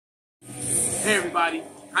Hey everybody,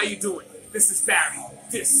 how you doing? This is Barry.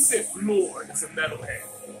 This Sith Lord is a metalhead.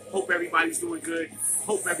 Hope everybody's doing good.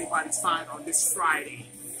 Hope everybody's fine on this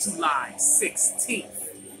Friday, July 16th.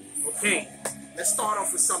 Okay, let's start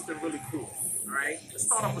off with something really cool. Alright? Let's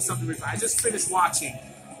start off with something really cool. I just finished watching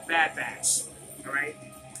The Bad Batch. Alright?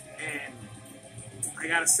 And I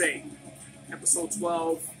gotta say, episode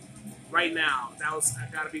 12, right now, that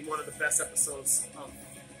gotta be one of the best episodes of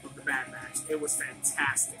The Bad Batch. It was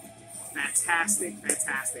fantastic.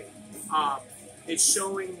 Fantastic. It's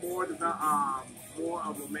showing more of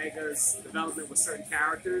Omega's development with certain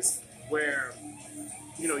characters, where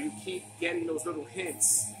you keep getting those little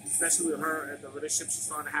hints, especially with her and the relationship she's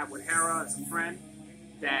starting to have with Hera as a friend.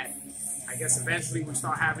 That I guess eventually we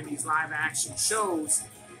start having these live action shows,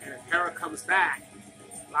 and if Hera comes back,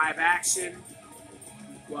 live action,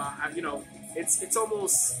 well, it's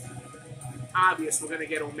almost obvious we're gonna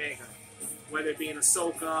get Omega, whether it be in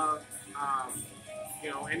Ahsoka.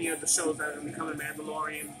 Any of the shows that are going to be coming,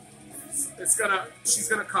 Mandalorian, she's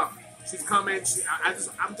gonna come. She's coming.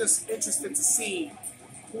 I'm just interested to see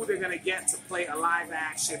who they're gonna get to play a live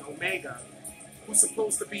action Omega, who's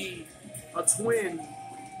supposed to be a twin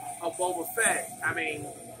of Boba Fett. I mean,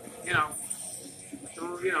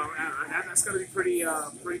 that's gonna be pretty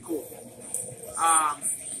cool.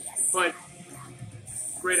 But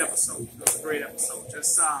great episode. Great episode.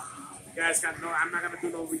 Just you guys got I'm not gonna do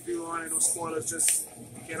no review on it, no spoilers. Just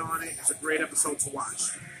get on it. It's a great episode to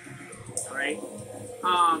watch. All right.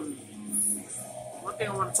 One thing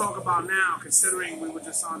I want to talk about now, considering we were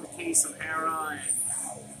just on the case of Hera and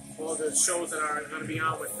all the shows that are going to be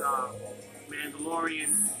on with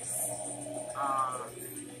Mandalorian,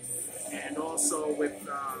 and also with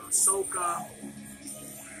Ahsoka.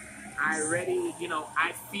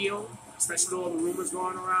 I feel, especially with all the rumors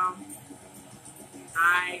going around,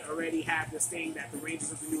 I already have this thing that the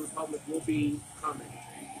Rangers of the New Republic will be coming.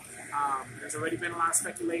 There's already been a lot of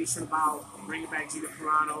speculation about bringing back Gina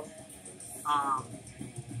Carano.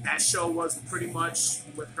 That show was pretty much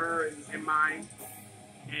with her in mind,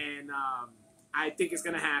 and I think it's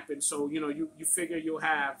gonna happen. So you figure you'll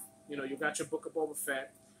have you got your Book of Boba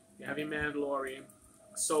Fett, you have your Mandalorian,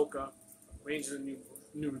 Ahsoka, Rangers of the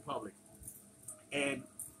New Republic, and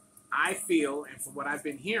I feel, and from what I've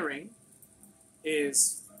been hearing,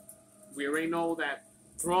 is we already know that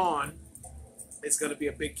Thrawn is going to be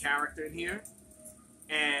a big character in here,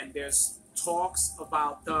 and there's talks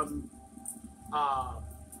about them,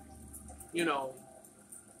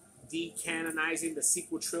 decanonizing the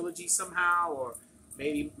sequel trilogy somehow, or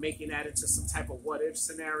maybe making that into some type of what-if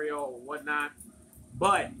scenario or whatnot.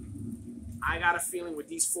 But I got a feeling with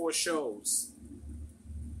these 4 shows,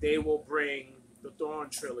 they will bring the Thrawn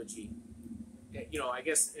trilogy. I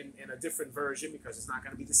guess in a different version, because it's not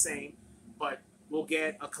going to be the same, but we'll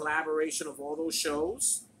get a collaboration of all those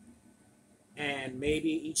shows, and maybe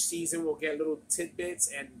each season we'll get little tidbits,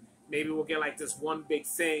 and maybe we'll get like this one big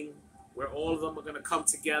thing where all of them are going to come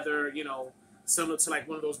together, similar to like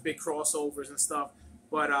one of those big crossovers and stuff.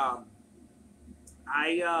 But I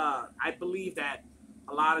believe that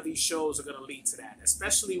a lot of these shows are going to lead to that,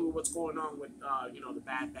 especially with what's going on with the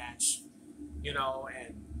Bad Batch, and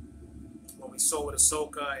what we saw with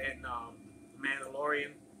Ahsoka and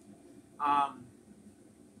Mandalorian.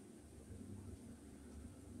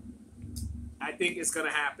 I think it's going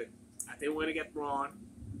to happen. I think we're going to get Thrawn.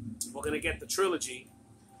 We're going to get the trilogy.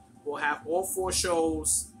 We'll have all 4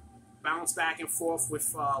 shows bounce back and forth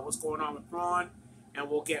with what's going on with Thrawn, and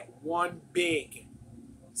we'll get one big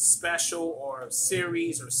special or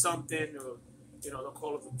series or something, or they'll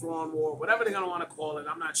call it the Thrawn War, whatever they're going to want to call it.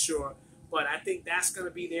 I'm not sure, but I think that's going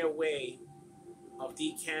to be their way of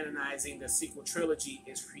decanonizing the sequel trilogy,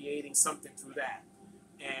 is creating something through that.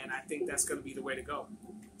 And I think that's going to be the way to go.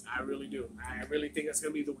 I really do. I really think that's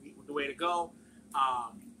going to be the way to go.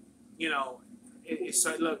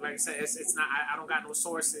 Look, like I said, it's not. I don't got no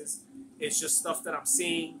sources. It's just stuff that I'm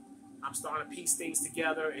seeing. I'm starting to piece things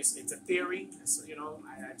together. It's a theory. I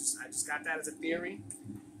just got that as a theory,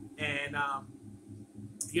 and I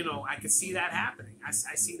can see that happening. I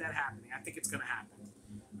see that happening. I think it's going to happen.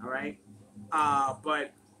 All right.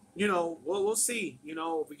 But we'll see.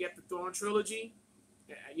 If we get the Thrawn trilogy,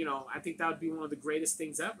 I think that would be one of the greatest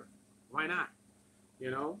things ever. Why not?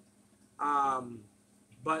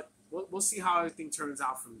 But we'll see how everything turns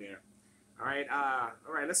out from there. All right.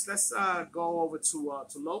 Let's go over to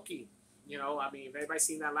Loki. If everybody's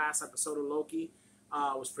seen that last episode of Loki,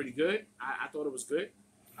 it was pretty good. I thought it was good.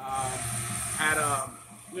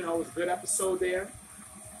 It was a good episode there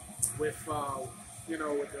with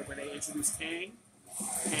when they introduced Kang,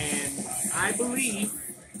 and I believe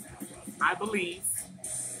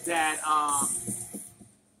that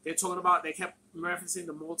they're talking about. They kept referencing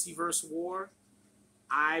the multiverse war.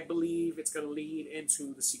 I believe it's going to lead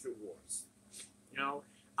into the Secret Wars. You know,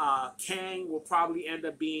 Kang will probably end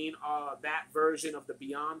up being that version of the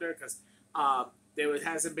Beyonder, because there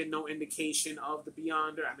hasn't been no indication of the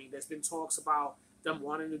Beyonder. I mean, there's been talks about them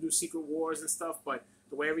wanting to do Secret Wars and stuff, but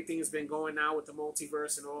the way everything has been going now with the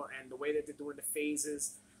multiverse and all, and the way that they're doing the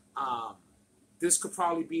phases, this could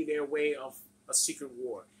probably be their way of a Secret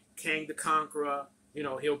War. Kang the Conqueror, you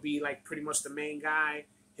know, he'll be like pretty much the main guy.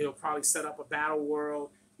 He'll probably set up a battle world.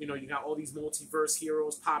 You know, you got all these multiverse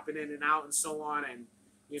heroes popping in and out and so on, and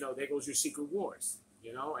you know, there goes your Secret Wars.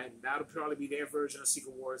 You know, and that'll probably be their version of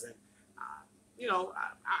Secret Wars. And you know,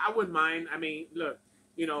 I wouldn't mind. I mean, look,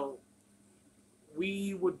 you know,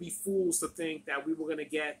 we would be fools to think that we were going to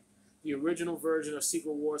get the original version of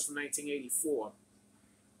Secret Wars from 1984,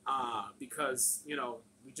 because you know,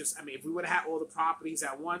 I mean, if we would have had all the properties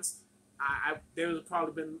at once, there would have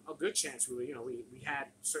probably been a good chance we had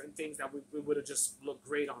certain things that we would have just looked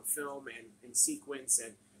great on film and in sequence, and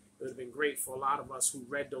it would have been great for a lot of us who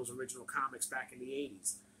read those original comics back in the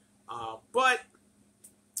 80s. But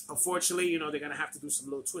unfortunately, you know, they're going to have to do some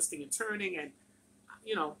little twisting and turning, and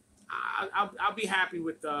you know, I'll be happy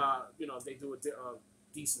with you know, if they do a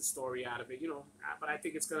decent story out of it, you know. But I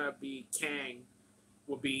think it's going to be Kang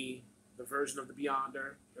will be the version of the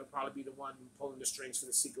Beyonder. He'll probably be the one pulling the strings for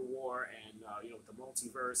the Secret War, and you know, with the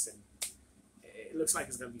multiverse, and it looks like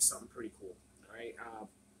it's going to be something pretty cool. All right,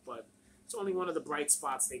 but it's only one of the bright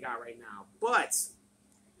spots they got right now. But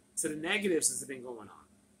to the negatives has been going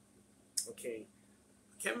on. Okay,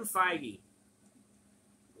 Kevin Feige,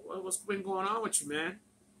 what's been going on with you, man?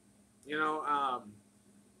 You know, I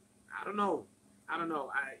don't know.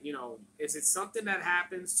 You know, is it something that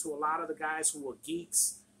happens to a lot of the guys who are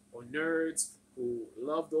geeks or nerds who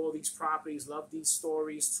loved all these properties, loved these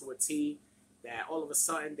stories to a T, that all of a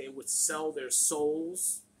sudden they would sell their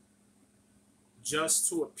souls just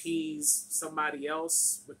to appease somebody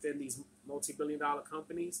else within these multi-billion-dollar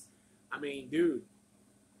companies? I mean, dude,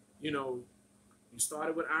 you know, you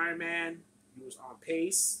started with Iron Man, you was on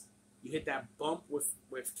pace, you hit that bump with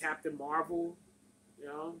Captain Marvel, you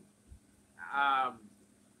know.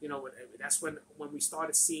 You know, that's when we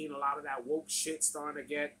started seeing a lot of that woke shit starting to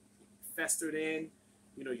get festered in.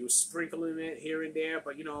 You know, you were sprinkling it here and there,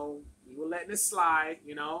 but you know, you were letting it slide,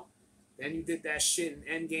 you know. Then you did that shit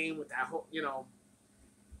in Endgame with that whole, you know.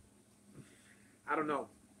 I don't know.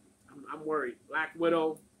 I'm worried. Black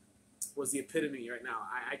Widow was the epitome right now.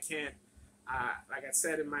 I can't, like I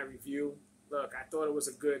said in my review, look, I thought it was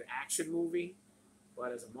a good action movie,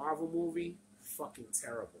 but as a Marvel movie, fucking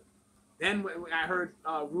terrible. Then I heard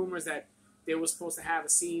rumors that they were supposed to have a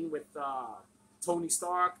scene with Tony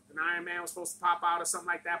Stark and Iron Man was supposed to pop out or something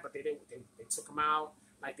like that, but they took him out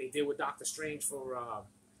like they did with Doctor Strange for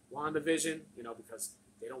WandaVision, you know, because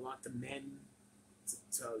they don't want the men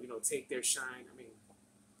to you know, take their shine. I mean,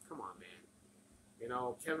 come on, man. You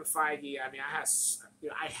know, Kevin Feige, I mean,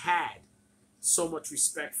 I had so much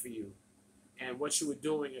respect for you and what you were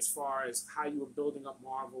doing as far as how you were building up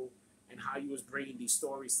Marvel and how you was bringing these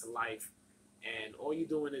stories to life, and all you're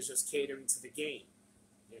doing is just catering to the game,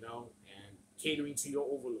 you know, and catering to your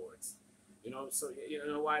overlords, you know. So you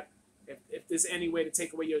know what? If there's any way to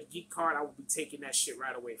take away your geek card, I would be taking that shit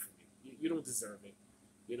right away from you. You don't deserve it.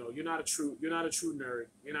 You know, you're not a true nerd.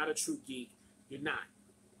 You're not a true geek. You're not.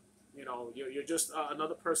 You know, you're just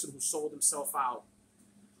another person who sold himself out,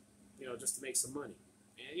 you know, just to make some money.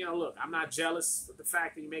 And you know, look, I'm not jealous of the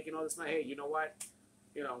fact that you're making all this money. Hey, you know what?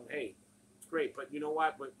 You know, hey, it's great, but you know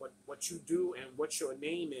what? What you do and what your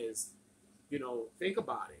name is, you know, think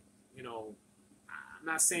about it. You know, I'm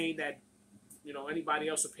not saying that, you know, anybody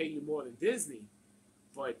else will pay you more than Disney,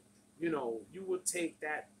 but you know, you would take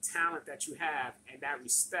that talent that you have and that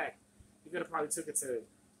respect. You could have probably took it to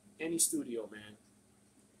any studio, man.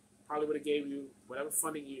 Probably would have gave you whatever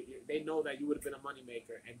funding they know that you would have been a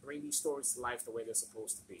moneymaker and bring these stories to life the way they're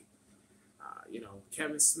supposed to be. You know,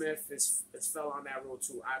 Kevin Smith is fell on that road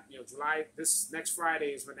too. You know, this next Friday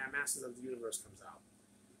is when that Masters of the Universe comes out.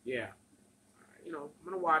 Yeah, you know,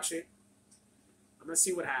 I'm gonna watch it. I'm gonna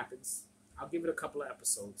see what happens. I'll give it a couple of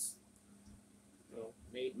episodes. You know,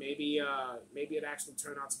 maybe it actually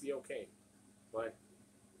turned out to be okay. But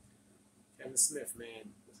Kevin Smith,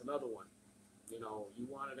 man, is another one. You know, you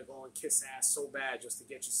wanted to go and kiss ass so bad just to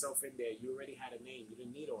get yourself in there. You already had a name. You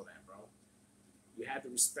didn't need all that, bro. You had the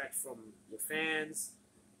respect from your fans.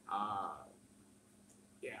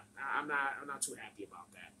 Yeah, I'm not too happy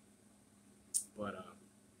about that. But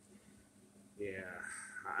yeah.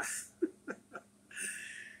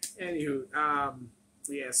 Anywho,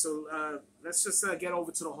 Yeah, so let's just get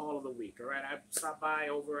over to the haul of the week. All right, I stopped by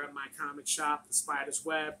over at my comic shop, The Spider's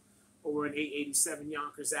Web, over at 887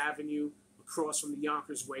 Yonkers Avenue, across from the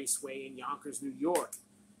Yonkers Raceway in Yonkers, New York.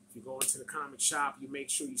 If you go into the comic shop, you make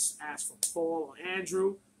sure you ask for Paul or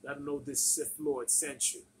Andrew. Let them know this Sith Lord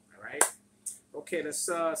sent you. All right. Okay, let's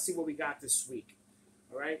see what we got this week.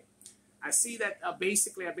 All right. I see that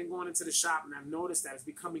basically I've been going into the shop and I've noticed that it's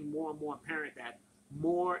becoming more and more apparent that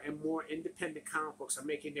more and more independent comic books are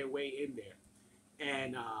making their way in there.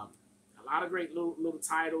 And a lot of great little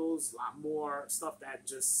titles, a lot more stuff that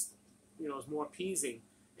just, is more appeasing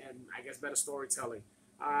and I guess better storytelling.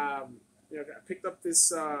 I picked up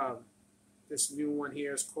this this new one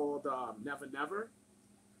here. It's called Never Never.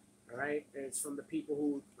 All right. It's from the people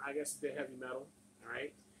who, I guess, did heavy metal. All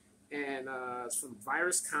right. And it's from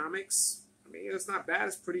Virus Comics. I mean, it's not bad.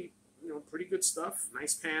 It's pretty, pretty good stuff.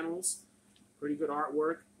 Nice panels. Pretty good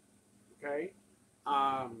artwork, okay?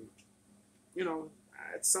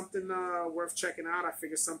 It's something worth checking out. I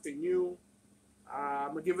figured something new.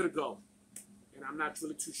 I'm going to give it a go. And I'm not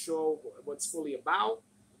really too sure what it's fully about.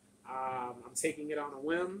 I'm taking it on a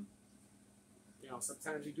whim.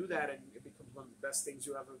 Sometimes you do that and it becomes one of the best things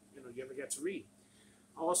you ever get to read.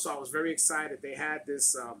 Also, I was very excited. They had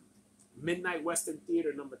this Midnight Western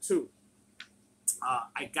Theater #2.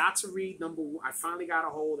 I got to read I finally got a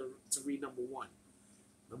hold to read number 1.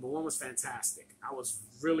 Number 1 was fantastic. I was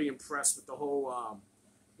really impressed with the whole,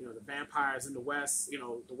 the vampires in the West,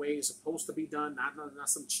 the way it's supposed to be done, not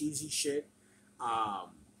some cheesy shit. I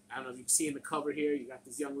don't know if you can see in the cover here, you got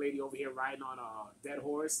this young lady over here riding on a dead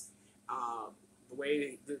horse. The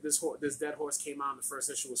way this dead horse came out in the first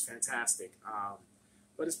issue was fantastic.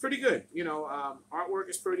 But it's pretty good. Artwork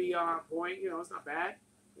is pretty on point. It's not bad.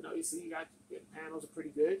 You see, the panels are pretty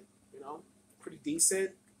good. Pretty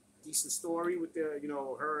decent story with the,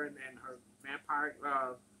 her and her vampire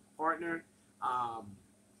partner.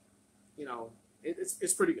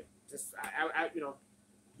 It's pretty good. Just I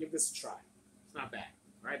give this a try. It's not bad.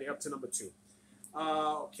 Right, they're up to number 2.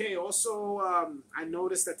 Okay. Also, I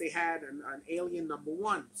noticed that they had an Alien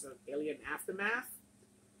 #1. It's an Alien Aftermath.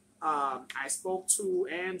 I spoke to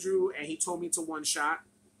Andrew, and he told me it's a one-shot.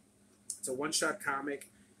 It's a one-shot comic.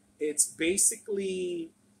 It's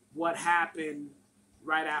basically what happened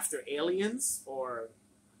right after Aliens, or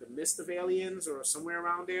the Mist of Aliens, or somewhere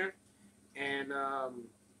around there. And,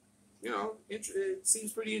 it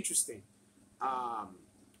seems pretty interesting.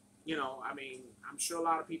 I'm sure a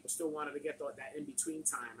lot of people still wanted to get that in-between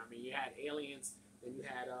time. I mean, you had Aliens, then you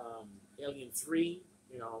had Alien 3.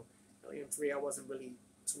 Alien 3, I wasn't really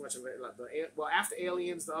too much of it. Well, after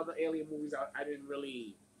Aliens, the other Alien movies, I didn't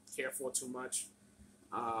really care for too much.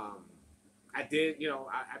 I did,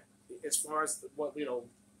 as far as what,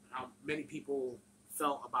 how many people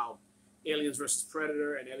felt about Aliens versus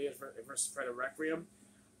Predator and Aliens versus Predator Requiem,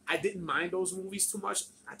 I didn't mind those movies too much.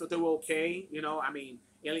 I thought they were okay.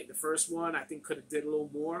 Alien, the first one, I think could have did a little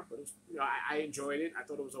more, but it was, I enjoyed it. I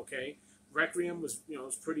thought it was okay. Requiem was,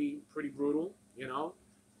 was pretty brutal,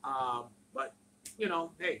 but,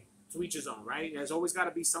 hey, to each his own, right? There's always got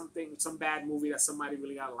to be some bad movie that somebody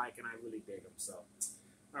really got to like, and I really dig them. So,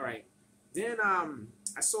 all right. Then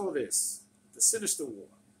I saw this, The Sinister War.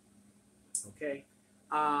 Okay.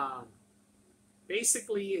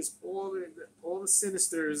 Basically, it's all the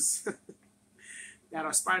Sinisters that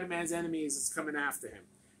are Spider-Man's enemies is coming after him.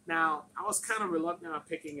 Now, I was kind of reluctant on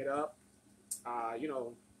picking it up.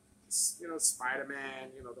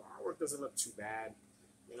 Spider-Man. The artwork doesn't look too bad.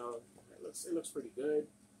 It looks pretty good.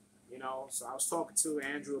 So I was talking to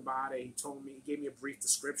Andrew about it. He gave me a brief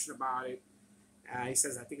description about it. He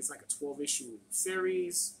says, I think it's like a 12-issue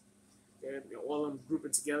series. They're all of them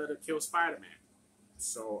grouping together to kill Spider-Man.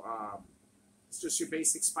 So it's just your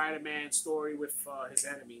basic Spider-Man story with his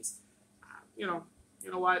enemies. You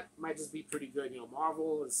know what? Might just be pretty good.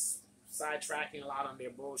 Marvel is sidetracking a lot on their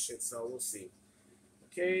bullshit, so we'll see.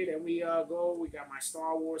 Okay, then we go. We got my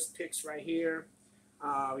Star Wars picks right here.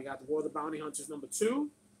 We got the War of the Bounty Hunters #2.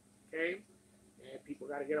 Okay. And people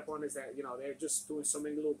got to get up on this. That they're just doing so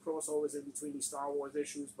many little crossovers in between these Star Wars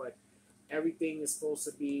issues, but everything is supposed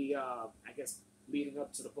to be, I guess, leading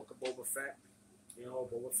up to the Book of Boba Fett.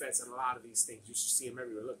 Boba Fett's in a lot of these things. You should see him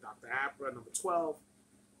everywhere. Look, Dr. Aphra, #12. All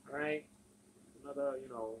right, another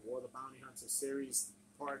War of the Bounty Hunter series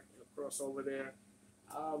part crossover there.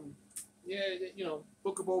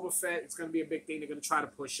 Book of Boba Fett. It's going to be a big thing. They're going to try to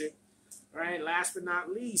push it. All right. Last but not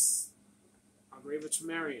least, our Grave of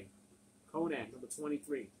Tremarian. Conan,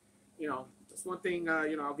 #23. That's one thing.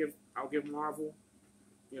 I'll give Marvel.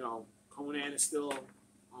 Conan is still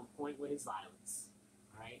on point with his violence.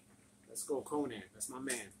 All right, let's go, Conan. That's my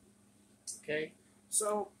man. Okay,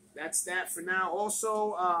 So that's that for now.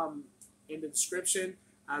 Also, in the description,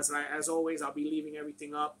 as always, I'll be leaving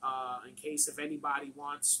everything up in case if anybody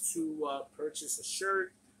wants to purchase a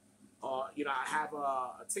shirt. You know, I have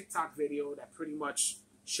a TikTok video that pretty much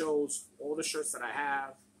shows all the shirts that I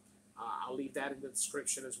have. I'll leave that in the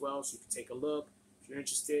description as well, so you can take a look. If you're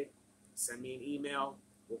interested, send me an email.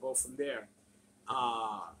 We'll go from there.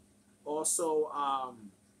 Also,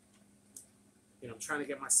 you know, I'm trying to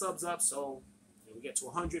get my subs up, so when we get to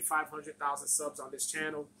 100, 500,000 subs on this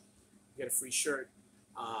channel, you get a free shirt.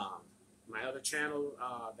 My other channel,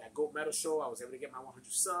 that Goat Metal Show, I was able to get my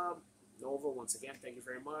 100 sub. Nova, once again, thank you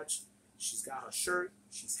very much. She's got her shirt.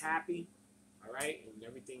 She's happy. All right, and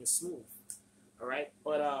everything is smooth. All right,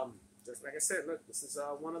 but just like I said, look, this is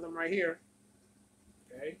one of them right here.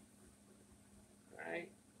 Okay. All right.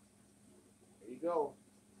 There you go.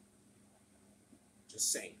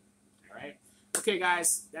 Just saying. All right. Okay,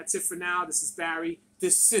 guys, that's it for now. This is Barry.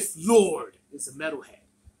 This Sith Lord is a metalhead.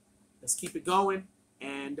 Let's keep it going,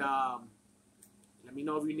 and let me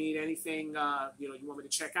know if you need anything. You know, you want me to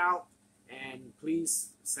check out, and please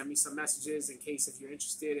send me some messages in case if you're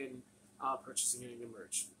interested in purchasing any of your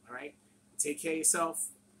merch. All right. Take care of yourself.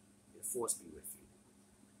 The Force be with you.